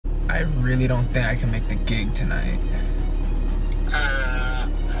I really don't think I can make the gig tonight.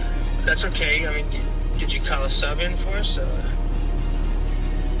 That's okay. I mean, did you call a sub in for us?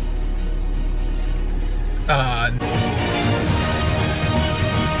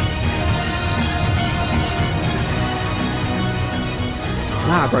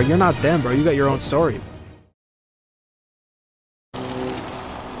 Nah, bro, you're not them, bro. You got your own story.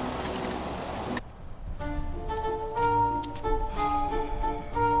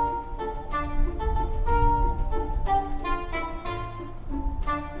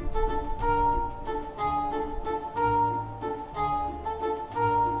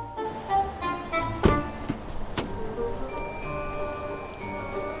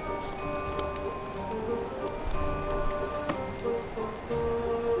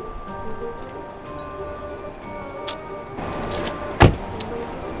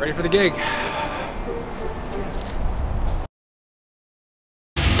 Ready for the gig.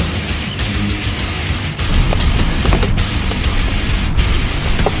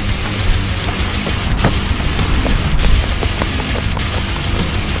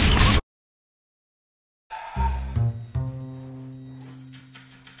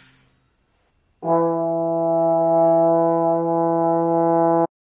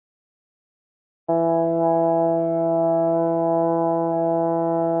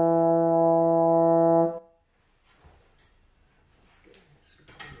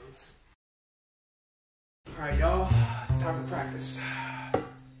 Alright, y'all, it's time for practice.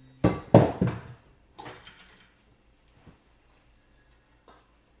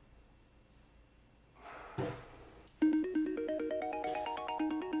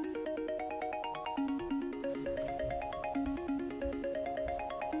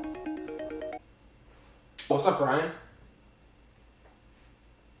 What's up, Brian?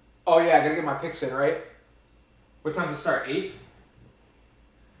 Oh yeah, I gotta get my picks in, right? What time does it start? 8?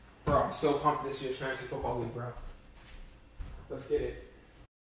 Bro, I'm so pumped this year's fantasy football league, bro. Let's get it.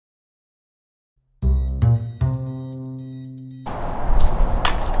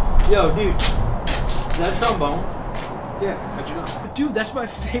 Yo, dude, is that a trombone? Yeah, how'd you know? Dude, that's my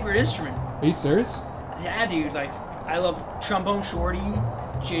favorite instrument. Are you serious? Yeah, dude, like, I love Trombone Shorty,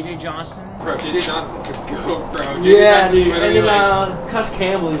 JJ Johnston. Bro, JJ Johnson's a goat, bro. Yeah, dude, and then Cuss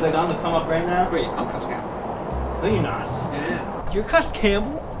Campbell, he's like on the come up right now. Wait, I'm Cuss Campbell. No, you're not. Yeah. You're Cuss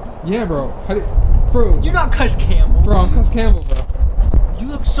Campbell? Yeah, bro. Bro. You're not Cuss Campbell. Bro, I'm Cuss Campbell, bro. You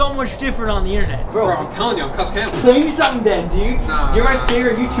look so much different on the internet. Bro, I'm telling you, I'm Cuss Campbell. Play me something then, dude. Nah, you're my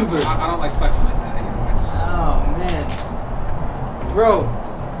favorite YouTuber. I don't like flexing like that. Oh, man. Bro.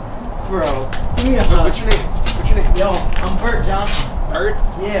 Give me a hug. What's your name? What's your name? Yo, I'm Bert Johnson. Bert?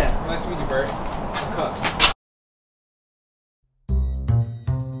 Yeah. Nice to meet you, Bert. I'm Cuss.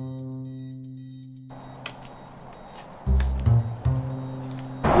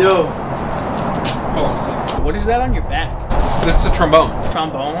 Yo. Hold on a second. What is that on your back? This is a trombone.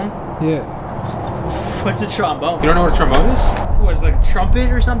 Trombone? Yeah. What's a trombone? You don't know what a trombone is? What, is it like a trumpet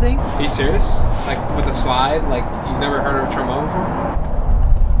or something? Are you serious? Like, with a slide? Like, you've never heard of a trombone before?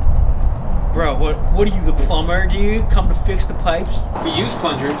 Bro, what are you, the plumber, dude? Come to fix the pipes? We use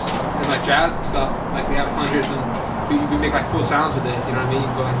plungers and, like, jazz and stuff. Like, we have plungers and we make, like, cool sounds with it. You know what I mean?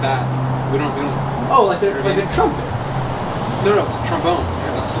 You go like that. We don't... Oh, like a trumpet? No, it's a trombone.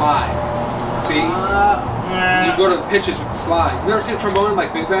 It's a slide. See? You go to the pitches with the slide. You never seen a trombone in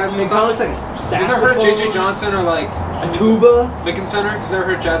like big bands and stuff? It looks like a saxophone. You never heard of JJ Johnson or like a tuba? Lincoln Center? You never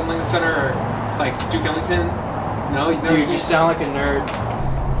heard Jazz in Lincoln Center or like Duke Ellington? No, you never Dude, seen. You sound like a nerd.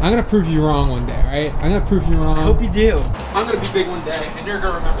 I'm gonna prove you wrong one day, alright? I'm gonna prove you wrong. I hope you do. I'm gonna be big one day, and you're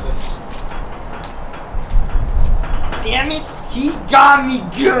gonna remember this. Damn it! He got me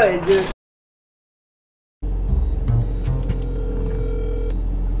good!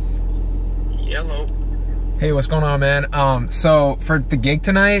 Yellow. Hey, what's going on, man? So for the gig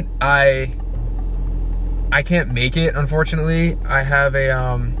tonight, I can't make it, unfortunately. I have a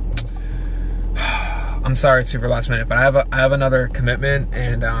I'm sorry, it's super last minute, but I have another commitment,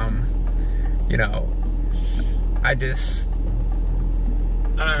 and you know, I just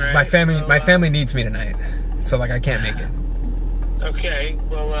Alright. my family needs me tonight, so like I can't make it. Okay.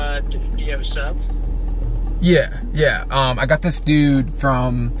 Well, do you have a sub? Yeah. I got this dude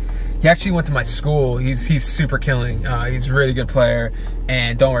from. He actually went to my school. He's super killing. He's a really good player,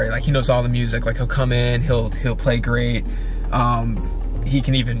 and don't worry, like he knows all the music. Like he'll come in, he'll play great. He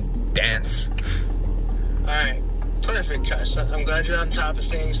can even dance. Alright. Perfect, Cuss. I'm glad you're on top of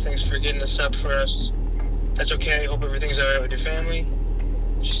things. Thanks for getting this up for us. That's okay. Hope everything's alright with your family.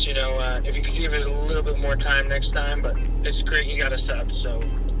 Just, you know, if you could give us a little bit more time next time, but it's great you got us up, so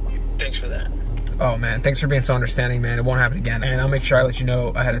thanks for that. Oh man, thanks for being so understanding, man. It won't happen again, and I'll make sure I let you know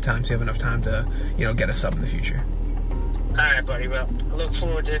ahead of time so you have enough time to, you know, get a sub in the future. All right, buddy. Well, I look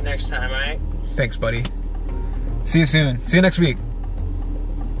forward to it next time. All right. Thanks, buddy. See you soon. See you next week.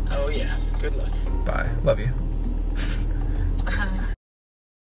 Oh yeah. Good luck. Bye. Love you.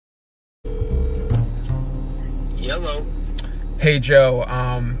 Yellow. Hey Joe,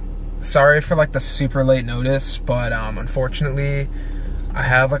 sorry for like the super late notice, but unfortunately I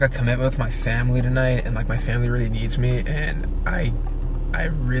have like a commitment with my family tonight, and like my family really needs me, and I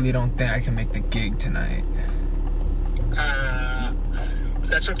really don't think I can make the gig tonight.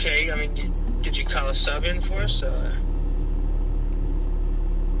 That's okay. I mean, did you call a sub in for us?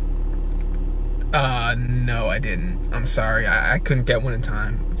 No, I didn't. I'm sorry. I couldn't get one in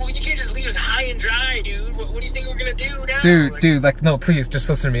time. Well, you can't just leave us high and dry, dude. What do you think we're gonna do now? Dude, like, no, please, just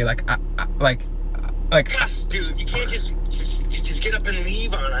listen to me. Like, like. Yes, dude. You can't just get up and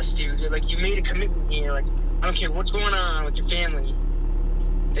leave on us, dude. Like, you made a commitment here. Like, I don't care what's going on with your family.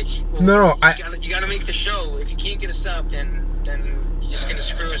 Like, well, No, you gotta make the show. If you can't get us up, then you're just gonna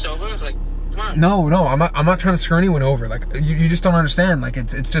screw us over. It's like, come on. No, I'm not trying to screw anyone over. Like, you just don't understand. Like,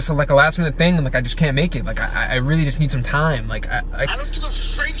 it's just like a last minute thing, and like I just can't make it. Like, I really just need some time. Like, I don't give a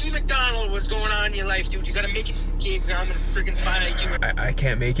Frankie McDonald what's going on in your life, dude. You gotta make it to the gig, or I'm gonna freaking fire you. I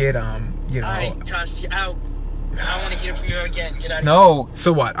can't make it. You know. I cuss you out. I don't want to hear from you again. Get out of No.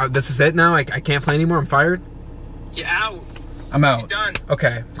 So what? This is it now? I can't play anymore? I'm fired? here. You're out. I'm out. You're done.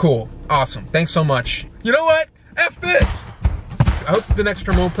 Okay, cool. Awesome. Thanks so much. You know what? F this! I hope the next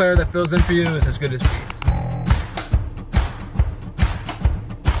trombone player that fills in for you is as good as me.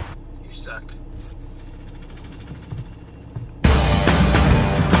 You suck.